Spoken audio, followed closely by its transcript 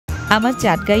আমার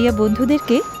চাটগাইয়া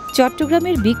বন্ধুদেরকে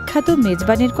চট্টগ্রামের বিখ্যাত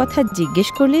মেজবানের কথা জিজ্ঞেস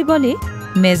করলেই বলে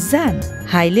মেজজান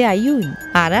হাইলে আইউন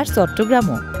আর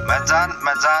চট্টগ্রামও মেজজান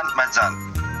মেজজান মেজজান।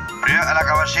 প্রিয়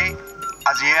এলাকাবাসী,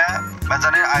 আজিয়া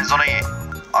মেজজানের আয়োজনে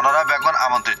অনরা বেগন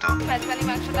আমন্ত্রিত। মেজবানি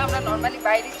মাংসটা আমরা নরমালি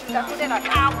বাইরে চুলা করে রাখি।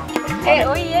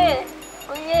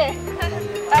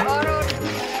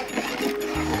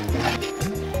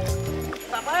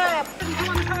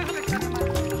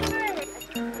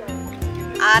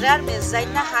 আর মেজজাইন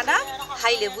না হানা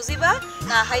হাইলে বুঝিবা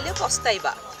না হাইলে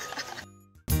পস্তাইবা।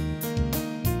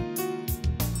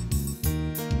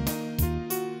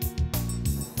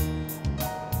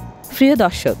 প্রিয়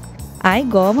দর্শক, আয়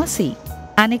গম আছি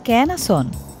আনে কেন আসন?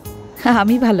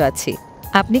 আমি ভালো আছি,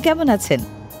 আপনি কেমন আছেন?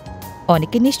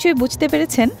 অনেকে নিশ্চয়ই বুঝতে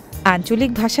পেরেছেন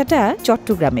আঞ্চলিক ভাষাটা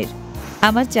চট্টগ্রামের।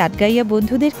 আমার চাটগাইয়া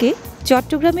বন্ধুদেরকে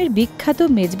চট্টগ্রামের বিখ্যাত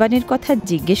মেজবানের কথা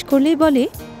জিজ্ঞেস করলেই বলে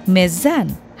মেজজান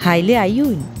হাইলে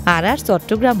আইউন আর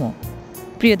চট্টগ্রামও।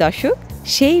 প্রিয় দর্শক,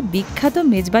 সেই বিখ্যাত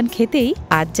মেজবান খেতেই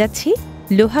আজ যাচ্ছি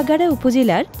লোহাগাড়া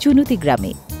উপজেলার চুনুতি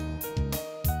গ্রামে।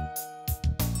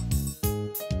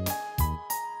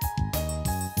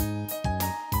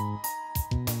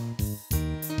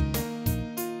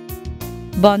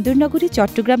 বন্দরনগরী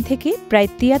চট্টগ্রাম থেকে প্রায়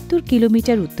 ৭৩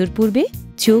 কিলোমিটার উত্তর পূর্বে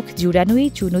চোখ জুড়ানো এই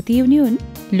চুনতি ইউনিয়ন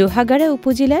লোহাগাড়া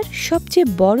উপজেলার সবচেয়ে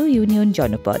বড় ইউনিয়ন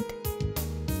জনপদ।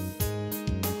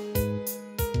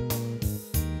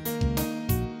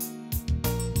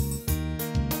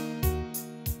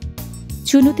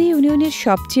 চুনতি ইউনিয়নের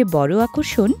সবচেয়ে বড়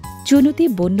আকর্ষণ চুনতি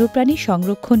বন্যপ্রাণী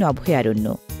সংরক্ষণ অভয়ারণ্য।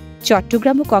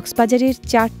 চট্টগ্রাম ও কক্সবাজারের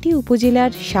 ৪টি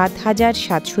উপজেলার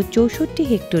 ৭,৭৬৪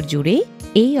 হেক্টর জুড়ে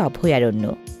এই অভয়ারণ্য।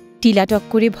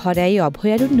 টিলাটক্করে ভরা এই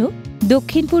অভয়ারণ্য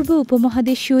দক্ষিণ পূর্ব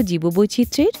উপমহাদেশীয়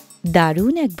জীববৈচিত্র্যের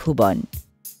দারুণ এক ভুবন।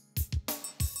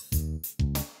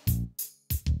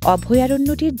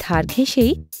 অভয়ারণ্যটির ধার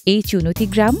ঘেঁষেই এই চুনতি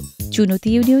গ্রাম চুনতি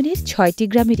ইউনিয়নের ৬টি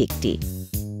গ্রামের একটি।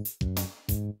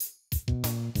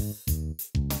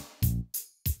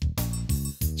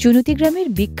 চুনতি গ্রামের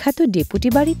বিখ্যাত ডেপুটি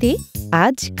বাড়িতে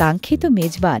আজ কাঙ্ক্ষিত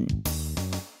মেজবান।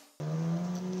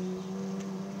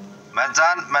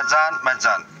 মেজজান মেজজান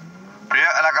মেজজান। প্রিয়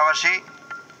এলাকাবাসী,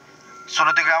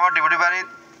 চুনতি গ্রামের ডেপুটি বাড়িত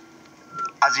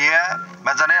আজিয়া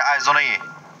মেজজানের আয়োজনে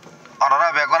অনরা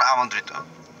বেগন আমন্ত্রিত।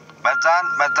 মেজজান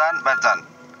মেজজান মেজজান।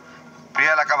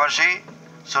 প্রিয় এলাকাবাসী,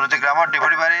 চুনতি গ্রামের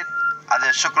ডেপুটি বাড়িত আজ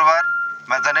শুক্রবার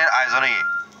মেজজানের আয়োজনে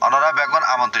অনরা বেগন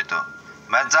আমন্ত্রিত।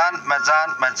 মেজজান মেজজান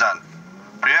মেজজান।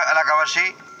 প্রিয় এলাকাবাসী,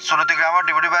 চুনতি গ্রামের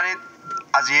ডেপুটি বাড়িত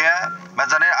আজিয়া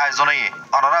মেজজানের আয়োজনে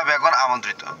অনরা বেগন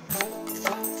আমন্ত্রিত।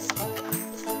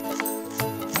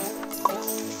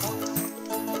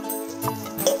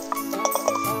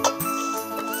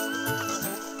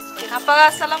 আপা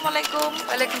আসসালামু আলাইকুম।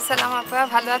 ওয়ালাইকুম সালাম। আপা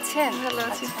ভালো আছেন? ভালো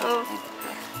আছি। তো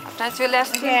আপনারা চলে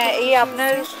আসছেন? এই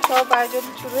আপনার সব আয়োজন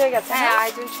শুরু হয়ে গেছে? হ্যাঁ,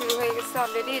 আয়োজন শুরু হয়ে গেছে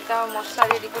অলরেডি। তাও মশলা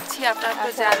রেডি করছি। আপনারা তো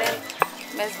জানেন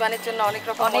মেজবানের জন্য অনেক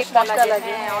রকম মশলা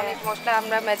লাগে। হ্যাঁ, অনেক মশলা।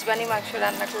 আমরা মেজবানি মাংস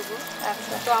রান্না করবো।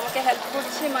 আচ্ছা, তো আমাকে হেল্প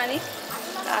করছে মানিক,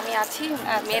 আমি আছি।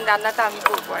 মেন রান্নাটা আমি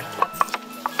করবো আর কি।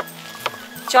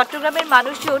 চট্টগ্রামের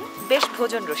মানুষজন বেশ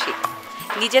ভোজন রসিক।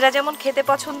 নিজেরা যেমন খেতে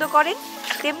পছন্দ করেন,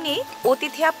 তেমনি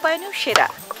অতিথি আপ্যায়নেও সেরা।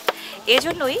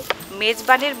 এজন্যই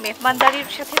মেজবানের মেহমানদারির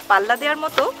সাথে পাল্লা দেওয়ার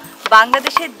মতো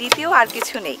বাংলাদেশের দ্বিতীয় আর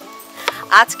কিছু নেই।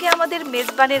 আজকে আমাদের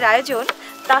মেজবানের আয়োজন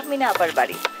তাহমিনা আপার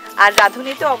বাড়ি, আর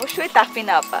রাঁধুনি তো অবশ্যই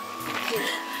তাহমিনা আপা।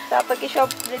 তা আপা কি সব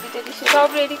রেডি টেডি? সব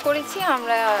রেডি করেছি।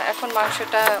 আমরা এখন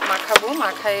মাংসটা মাখাবো,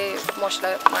 মাখায় মশলা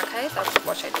মাখায় তারপর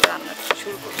বসাই দিয়ে রান্না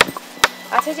শুরু করবো।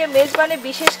 আচ্ছা, যে মেজবানে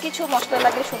বিশেষ কিছু মশলা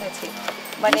লাগে শুনেছি,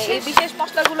 মানে এই বিশেষ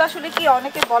মশলাগুলো আসলে কি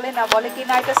অনেকে বলে না, বলে কি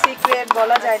না এটা সিক্রেট,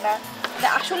 বলা যায় না,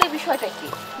 আসলে বিষয়টা কি?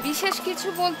 বিশেষ কিছু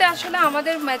বলতে আসলে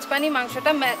আমাদের মেজবানি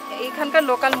মাংসটা এখানকার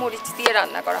লোকাল মরিচ দিয়ে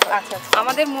রান্না করা হয়। আচ্ছা,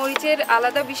 আমাদের মরিচের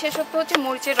আলাদা বিশেষত্ব হচ্ছে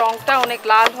মরিচের রংটা অনেক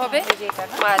লাল হবে,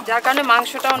 যার কারণে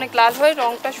মাংসটা অনেক লাল হয়,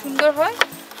 রংটা সুন্দর হয়।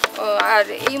 আর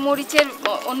এই মরিচের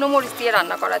অন্য মরিচ দিয়ে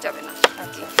রান্না করা যাবে না।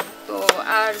 তো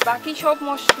আর বাকি সব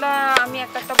মশলা আমি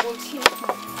একটা একটা বলছি।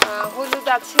 হলুদ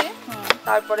আছে,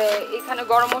 তারপরে এখানে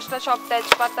গরম মশলা সব,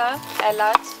 তেজপাতা,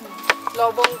 এলাচ,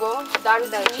 লবঙ্গ,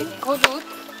 দারুচিনি, হলুদ,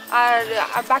 আর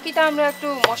বাকিটা আমরা একটু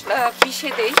মশলা পিষে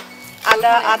দেই।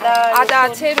 আদা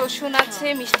আছে, রসুন আছে,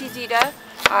 মিষ্টি জিরা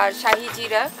আর শাহি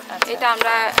জিরা, এটা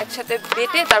আমরা একসাথে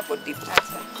বেটে তারপর দিব।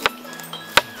 আচ্ছা,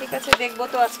 ঠিক আছে, দেখবো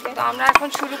তো আজকে। তো আমরা এখন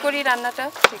শুরু করি রান্নাটা।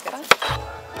 ঠিক আছে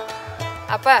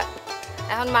আপা,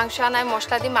 এখন মাংস আনায়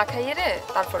মশলা দিয়ে মাখাইয়ে রে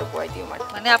তারপরে বয় দিও।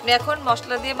 মানে আপনি এখন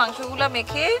মশলা দিয়ে মাংসগুলো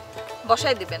মেখে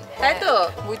বসাই দিবেন, তাই তো?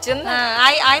 বুঝছেন না?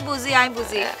 আই বুঝি।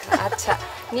 আচ্ছা,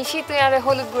 নিশি তুই আর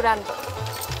হলুদ গুঁড়ো আনবো।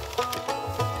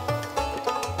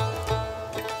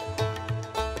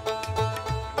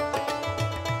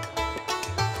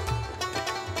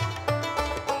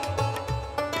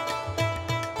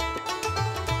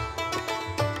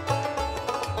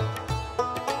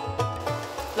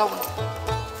 লবণ।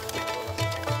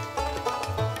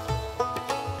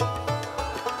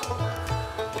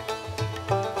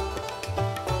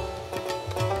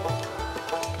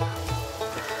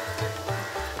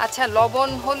 আচ্ছা, লবণ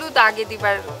হলুদ আগে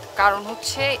দিবার কারণ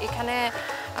হচ্ছে এখানে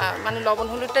মানে লবণ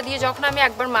হলুদটা দিয়ে যখন আমি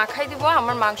একবার মাখাই দিব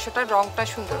আমার মাংসটার রংটা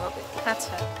সুন্দর হবে।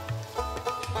 আচ্ছা,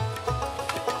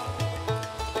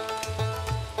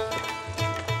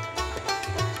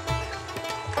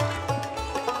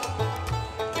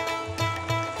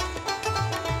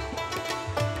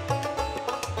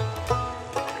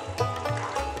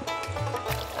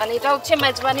 আর এটা হচ্ছে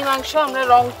মেজবানি মাংস। আমরা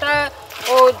রংটা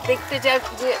ও দেখতে চাই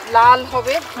যে লাল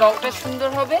হবে, রংটা সুন্দর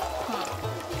হবে।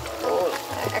 তো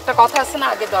একটা কথা আছে না,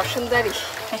 আগে দর্শনদারি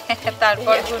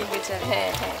তারপর গুণ বিচার।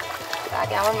 হ্যাঁ হ্যাঁ,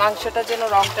 আগে আমার মাংসটার যেন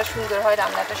রংটা সুন্দর হয়,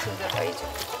 রান্নাটা সুন্দর হয়,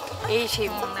 এই সেই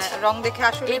রং দেখে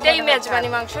আসলে এটাই মেজবানি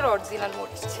মাংসের অরিজিনাল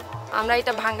মরিচ। আমরা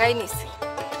এটা ভাঙ্গাই নিছি।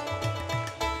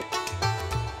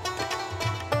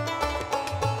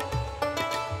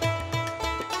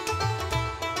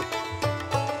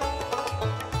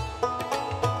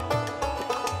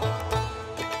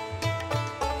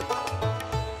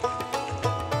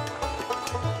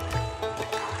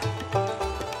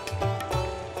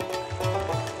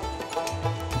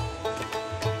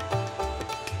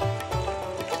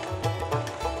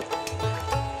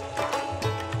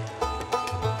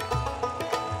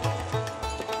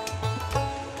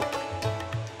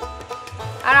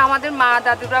 আর আমাদের মা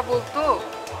দাদুরা বলতো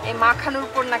এই মাখানোর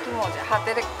উপর নাকি মজা,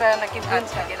 হাতের একটা নাকি গুণ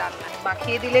থাকে রান্নায়।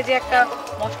 মাখিয়ে দিলে যে একটা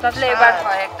মশলা ফ্লেভার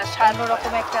হয়, একটা স্বাদ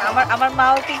অন্যরকম একটা। আমার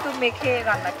মাও কিন্তু মেখে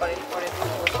রান্না করে, পরে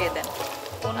বসিয়ে দেন।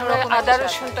 অন্যরকম আদা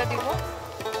রসুনটা দিব,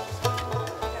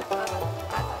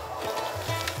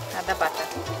 আদা বাটা।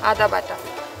 আদা বাটা।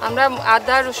 আমরা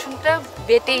আদা রসুনটা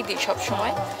বেটেই দিই সব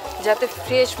সময়, যাতে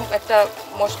ফ্রেশ একটা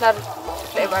মশলার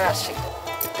ফ্লেভার আসে।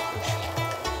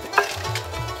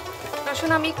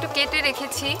 রসুন আমি একটু কেটে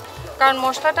রেখেছি, কারণ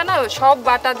মশলাটা না সব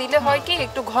বাটা দিলে হয় কি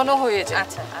একটু ঘন হয়ে যায়।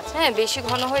 আচ্ছা আচ্ছা, হ্যাঁ, বেশি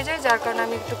ঘন হয়ে যায়, যার কারণে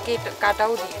আমি একটু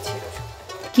কাটাও দিয়েছি।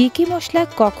 কি কি মশলা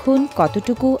কখন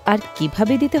কতটুকু আর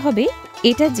কিভাবে দিতে হবে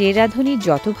এটা যে রাঁধুনি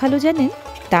যত ভালো জানেন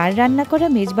তার রান্না করা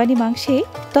মেজবানি মাংসে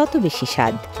তত বেশি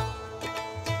স্বাদ।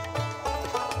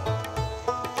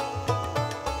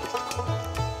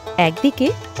 একদিকে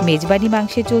মেজবানি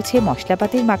মাংসে চলছে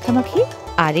মশলাপাতির মাখামাখি,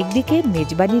 আরেকদিকে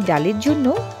মেজবানি ডালের জন্য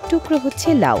টুকরো হচ্ছে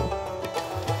লাউ।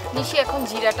 নিশি এখন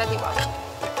জিরাটা দিব।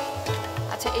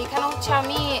 আচ্ছা, এইখানে হচ্ছে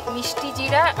আমি মিষ্টি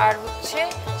জিরা আর হচ্ছে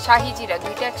শাহি জিরা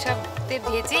দুইটা একসাথে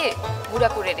ভেজে গুঁড়া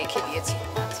করে রেখে দিয়েছি।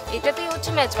 এটাতেই হচ্ছে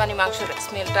মেজবানি মাংসের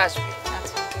স্মেলটা আসবে।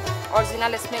 আচ্ছা,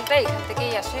 অরিজিনাল স্মেলটা এখান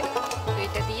থেকেই আসে। তো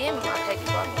এটা দিয়ে মাখাই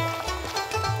দিব আমি।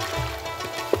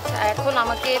 এখন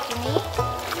আমাকে তুমি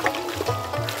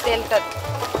তেলটা,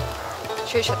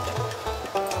 সরিষার তেল।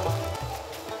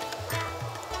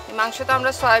 মাংসটা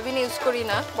আমরা সয়াবিন ইউজ করি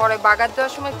না, পরে বাগার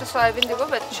দেওয়ার সময় একটু সয়াবিন দেবো,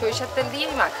 বাট সরিষার তেল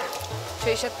দিয়েই মাখাই।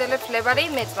 সরিষার তেলের ফ্লেভারেই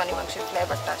মেজবানি মাংসের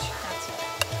ফ্লেভারটা আসে।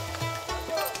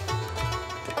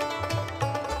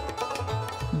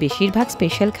 বেশিরভাগ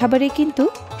স্পেশাল খাবারে কিন্তু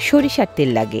সরিষার তেল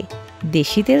লাগে,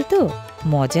 দেশি তেল তো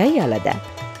মজাই আলাদা।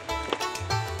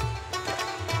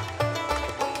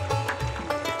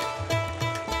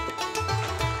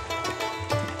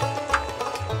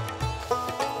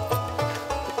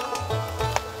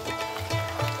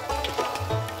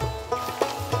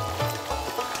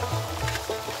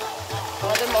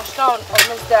 আমাদের মশলা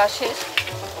অলমোস্ট দেওয়া শেষ।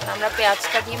 আমরা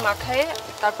পেঁয়াজটা দিয়ে মাখায়ে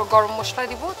তারপর গরম মশলা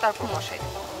দিব, তারপর মশাই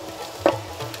দিব।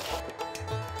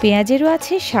 পেঁয়াজেরও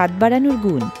আছে স্বাদ বাড়ানোর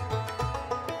গুণ।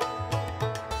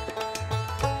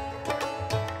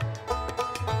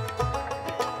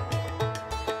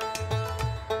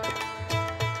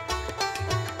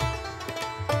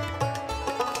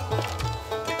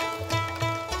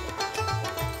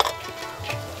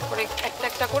 একটা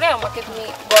একটা করে আমাকে তুমি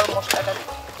গরম মশলাটা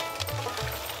দিবে।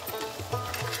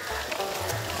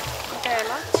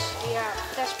 এলাচ,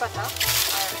 তেজপাতা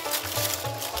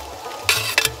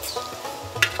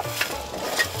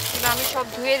আর আমি সব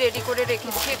ধুয়ে রেডি করে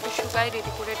রেখেছি, একটু শুকায়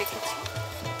রেডি করে রেখেছি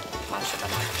মাংসটা।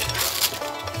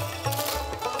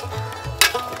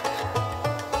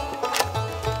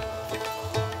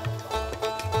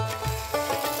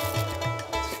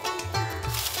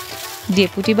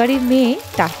 ডেপুটি বাড়ির মেয়ে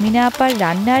তাহমিনা আপার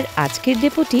রান্নার আজকের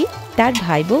ডেপুটি তার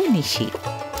ভাই বউ নিশি।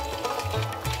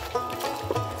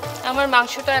 আমার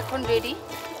মাংসটা এখন রেডি।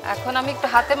 এখন আমি একটু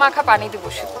হাতে মাখা পানি দেবো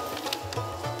শুধু।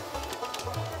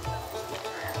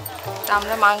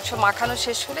 আমরা মাংস মাখানো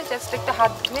শেষ হলে জাস্ট একটু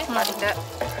হাত ধুয়ে পানিটা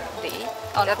দিই,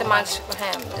 যাতে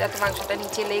যাতে মাংসটা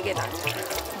নিচে লেগে না।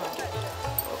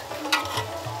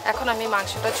 এখন আমি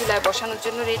মাংসটা চুলায় বসানোর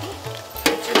জন্য রেডি।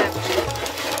 চুলায় বসাই।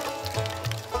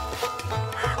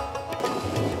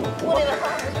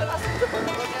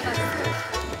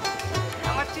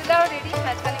 আমার চুলাও রেডি।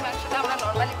 মেজবানি মাংসটা আমরা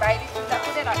নর্মালি বাইরে চুলা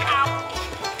করে রাখি।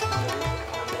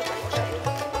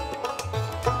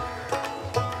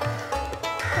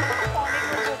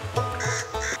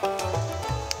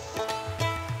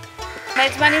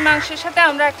 মেজবানি মাংসের সাথে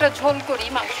আমরা একটা ঝোল করি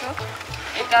মাংস।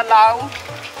 এটা লাউ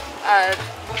আর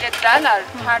বুটের ডাল আর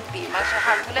হাড় দিয়ে, মাংসের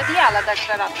হাড়গুলো দিয়ে আলাদা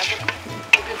একটা রান্না করি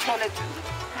একটু ঝোলের জন্য।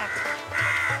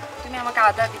 তুমি আমাকে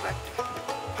আদা দিবা একটু।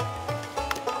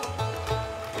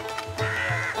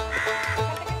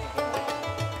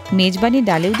 মেজবানি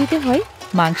ডালেও দিতে হয়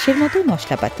মাংসের মতো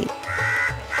মশলাপাতি।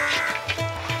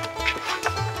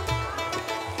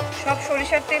 সব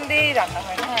সরিষার তেল দিয়েই রান্না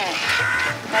হয়। হ্যাঁ,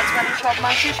 মেজবানি সব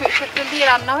মাংসই সরিষার তেল দিয়ে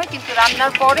রান্না হয়, কিন্তু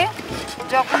রান্নার পরে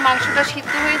যখন মাংসটা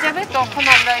সিদ্ধ হয়ে যাবে তখন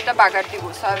আমরা এটা বাগার দিব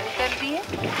সয়াবিন তেল দিয়ে,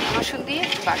 রসুন দিয়ে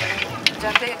বাগার,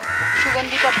 যাতে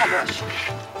সুগন্ধিটা ভালো আসে।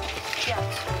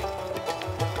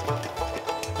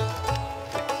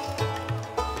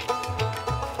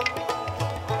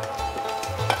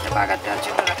 বাগার দেওয়ার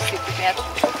জন্য রাখছি একটু পেঁয়াজ।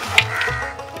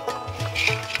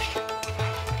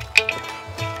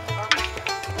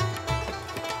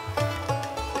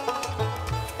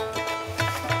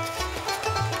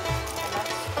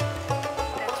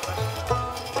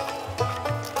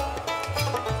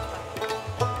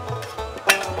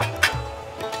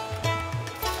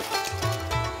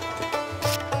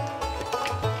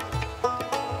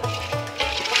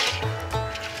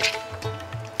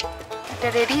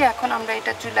 এটা রেডি, এখন আমরা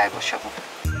এটা চুলায় বসাবো।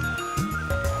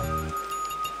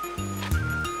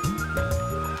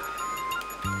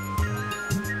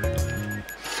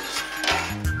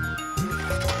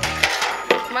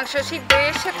 মাংস সিদ্ধ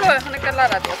এসে তো এখন একটা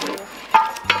লাড়া দিয়ে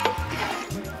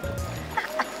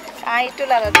একটু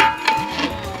লাড়া দিই।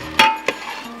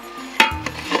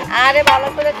 আরে ভালো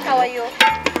করে খাওয়াইও।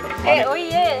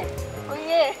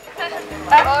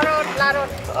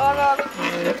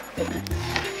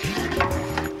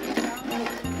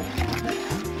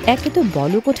 একে তো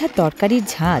বলকোঠা তরকারির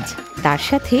ঝাঁজ, তার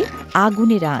সাথে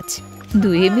আগুনের আঁচ,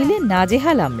 দুয়ে মিলে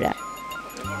নাজেহাল আমরা।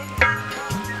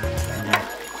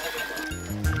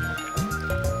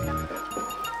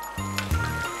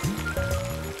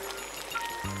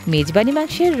 মেজবানি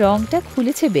মাংসের রংটা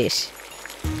খুলেছে বেশ।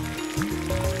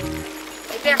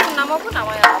 এটা এখন নামাবো,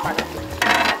 নামায় আবার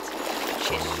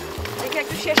শেষ। দেখি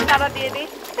একটু শেষ নাড়া দিয়ে দিই।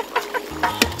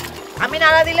 আমি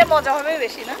নাড়া দিলে মজা হবে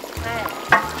বেশি, না? হ্যাঁ,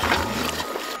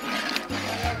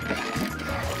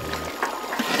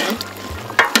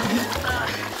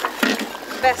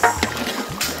 ব্যাস।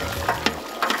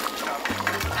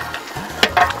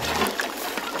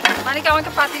 মানে কি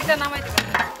আমাকে পাতিলটা নামাই দেবেন?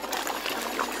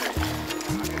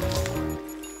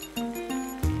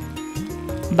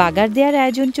 বাগার দেওয়ার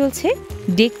আয়োজন চলছে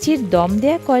ডেকচির দম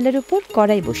দেয়া কয়লার উপর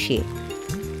কড়াই বসিয়ে।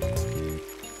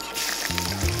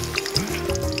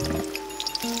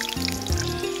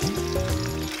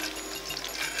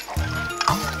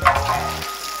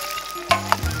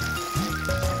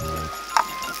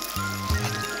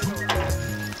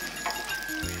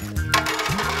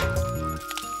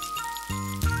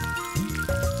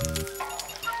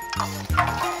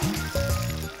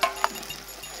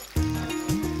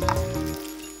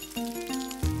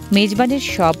 মেজবানের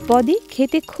সব পদই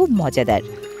খেতে খুব মজাদার,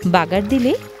 বাগার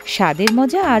দিলে স্বাদের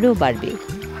মজা আরও বাড়বে।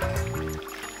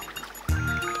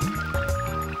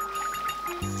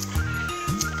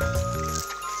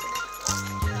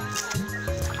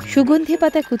 সুগন্ধি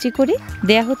পাতা কুচি করে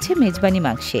দেয়া হচ্ছে মেজবানি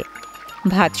মাংসে।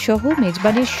 ভাতসহ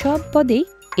মেজবানের সব পদেই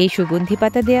এই সুগন্ধি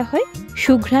পাতা দেয়া হয়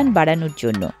সুঘ্রাণ বাড়ানোর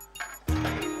জন্য।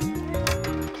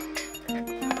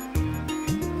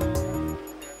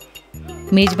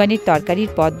 মেজবানির তরকারির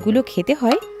পদগুলো খেতে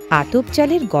হয় আতপ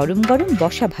চালের গরম গরম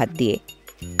বসা ভাত দিয়ে।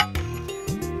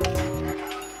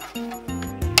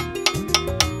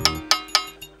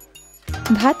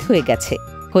 ভাত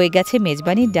হয়ে গেছে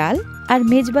মেজবানি ডাল আর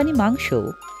মেজবানি মাংসও।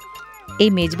 এই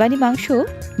মেজবানি মাংস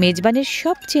মেজবানের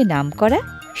সবচেয়ে নামকরা,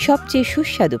 সবচেয়ে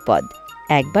সুস্বাদু পদ।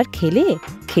 একবার খেলে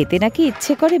খেতে নাকি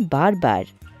ইচ্ছে করে বারবার।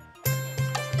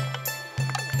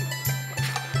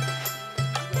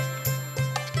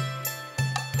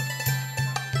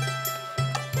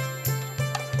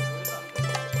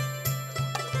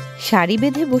 সারি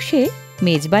বেঁধে বসে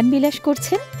মেজবান বিলাস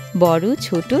করছেন বড়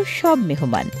ছোট সব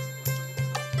মেহমান।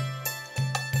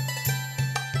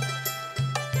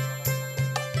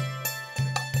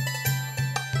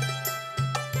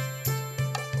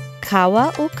 খাওয়া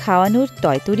ও খাওয়ানোর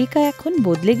তয়তরিকা এখন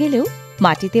বদলে গেলেও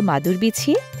মাটিতে মাদুর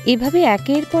বিছিয়ে এভাবে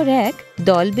একের পর এক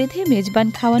দল বেঁধে মেজবান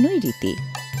খাওয়ানোই রীতি।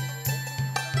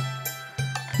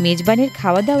 মেজবানের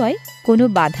খাওয়া দাওয়ায় কোনো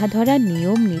বাধা ধরা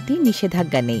নিয়ম নীতি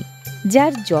নিষেধাজ্ঞা নেই।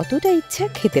 যার যতটা ইচ্ছা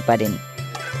খেতে পারেন।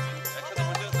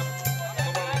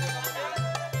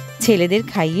 ছেলেদের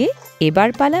খাইয়ে এবার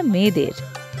পালা মেয়েদের।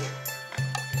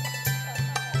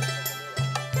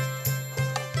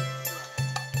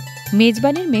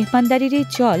 মেজবানের মেহমানদারির এই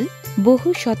চল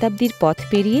বহু শতাব্দীর পথ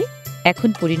পেরিয়ে এখন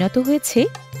পরিণত হয়েছে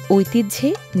ঐতিহ্যে,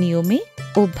 নিয়মে,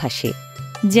 অভ্যাসে,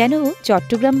 যেন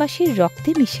চট্টগ্রামবাসীর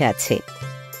রক্তে মিশে আছে।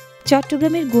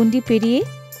 চট্টগ্রামের গণ্ডি পেরিয়ে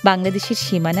বাংলাদেশের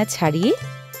সীমানা ছাড়িয়ে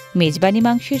মেজবানি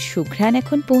মাংসের সুঘ্রাণ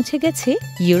এখন পৌঁছে গেছে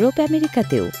ইউরোপ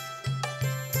আমেরিকাতেও।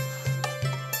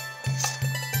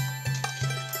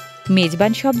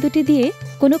 মেজবান শব্দটি দিয়ে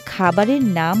কোনো খাবারের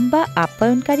নাম বা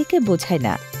আপ্যায়নকারীকে বোঝায়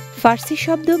না। ফার্সি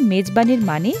শব্দ মেজবানের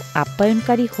মানে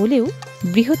আপ্যায়নকারী হলেও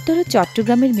বৃহত্তর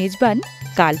চট্টগ্রামের মেজবান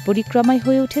কাল পরিক্রমায়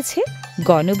হয়ে উঠেছে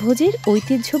গণভোজের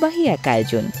ঐতিহ্যবাহী এক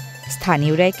আয়োজন।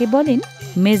 স্থানীয়রা একে বলেন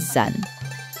মেজজান।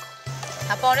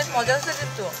 অনেক মজা হচ্ছে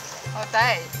কিন্তু।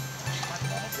 তাই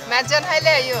মেজজান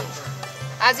খাইলে আইন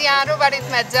আজি আরো বাড়িত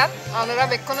মেজজান আমরা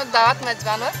বেক্ষণের দাওয়াত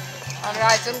মেজবানের আমরা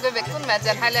আয়োজন করে বেক্ষণ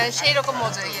মেজজান খাইলে সেই রকম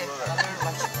মজা ইয়ে।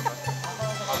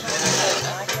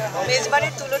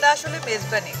 মেজবানের তুলনা আসলে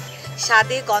মেজবানি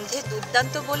স্বাদে গন্ধে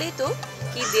দুর্দান্ত বলেই তো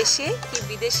কি দেশে কি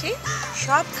বিদেশে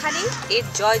সবখানে এর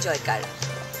জয় জয়কার।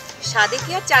 স্বাদে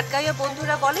কি আর চাটগাঁইয়া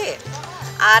বন্ধুরা বলে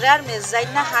আর আর মেজজাইন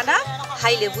না হানা,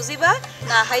 হাইলে বুঝিবা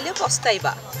না হাইলে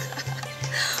পস্তাইবা।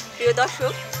 প্রিয়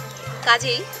দর্শক,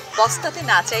 কাজেই পস্তাতে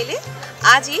না চাইলে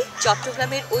আজই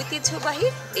চট্টগ্রামের ঐতিহ্যবাহী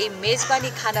এই মেজবানি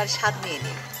খানার স্বাদ নিয়ে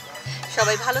নিন।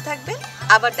 সবাই ভালো থাকবেন,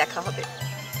 আবার দেখা হবে।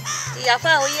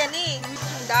 ইয়াফা ওইয়ানি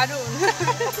দারুণ।